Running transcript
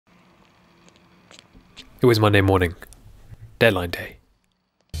It was Monday morning. Deadline day.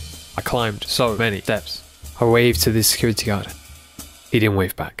 I climbed so many steps. I waved to the security guard. He didn't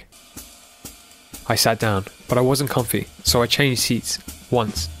wave back. I sat down, but I wasn't comfy, so I changed seats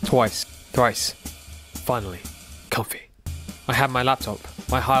once, twice, thrice. Finally, comfy. I had my laptop,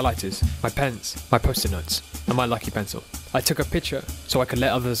 my highlighters, my pens, my post-it notes, and my lucky pencil. I took a picture so I could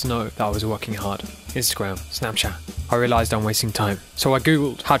let others know that I was working hard. Instagram, Snapchat. I realised I'm wasting time, so I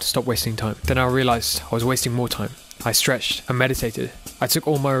googled how to stop wasting time. Then I realised I was wasting more time. I stretched and meditated. I took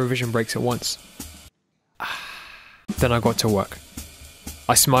all my revision breaks at once. Then I got to work.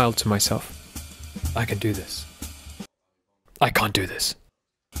 I smiled to myself. I can do this. I can't do this.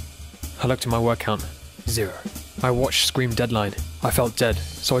 I looked at my word count. 0. I watched Scream Deadline. I felt dead,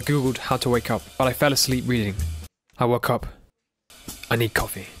 so I googled how to wake up, but I fell asleep reading. I woke up. I need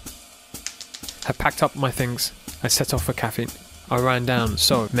coffee. I packed up my things. I set off for caffeine. I ran down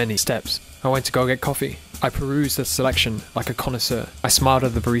so many steps. I went to go get coffee. I perused the selection like a connoisseur. I smiled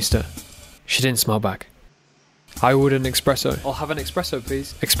at the barista. She didn't smile back. I ordered an espresso. I'll have an espresso,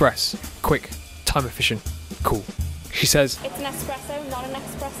 please. Express. Quick. Time efficient. Cool. She says, It's an espresso, not an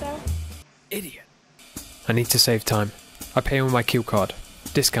espresso. Idiot. I need to save time. I pay with my Q card.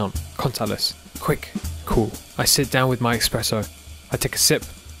 Discount. Contactless. Quick. Cool. I sit down with my espresso. I take a sip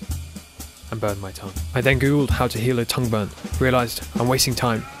and burn my tongue. I then googled how to heal a tongue burn. Realised I'm wasting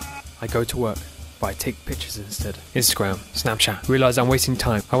time. I go to work, but I take pictures instead. Instagram, Snapchat. Realised I'm wasting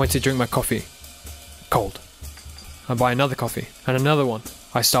time. I went to drink my coffee. Cold. I buy another coffee and another one.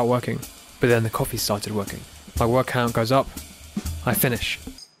 I start working, but then the coffee started working. My work count goes up. I finish.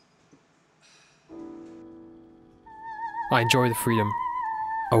 I enjoy the freedom.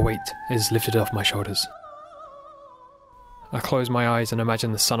 A weight is lifted off my shoulders. I close my eyes and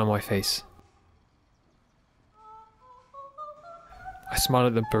imagine the sun on my face. I smile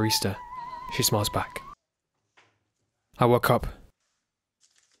at the barista. She smiles back. I woke up.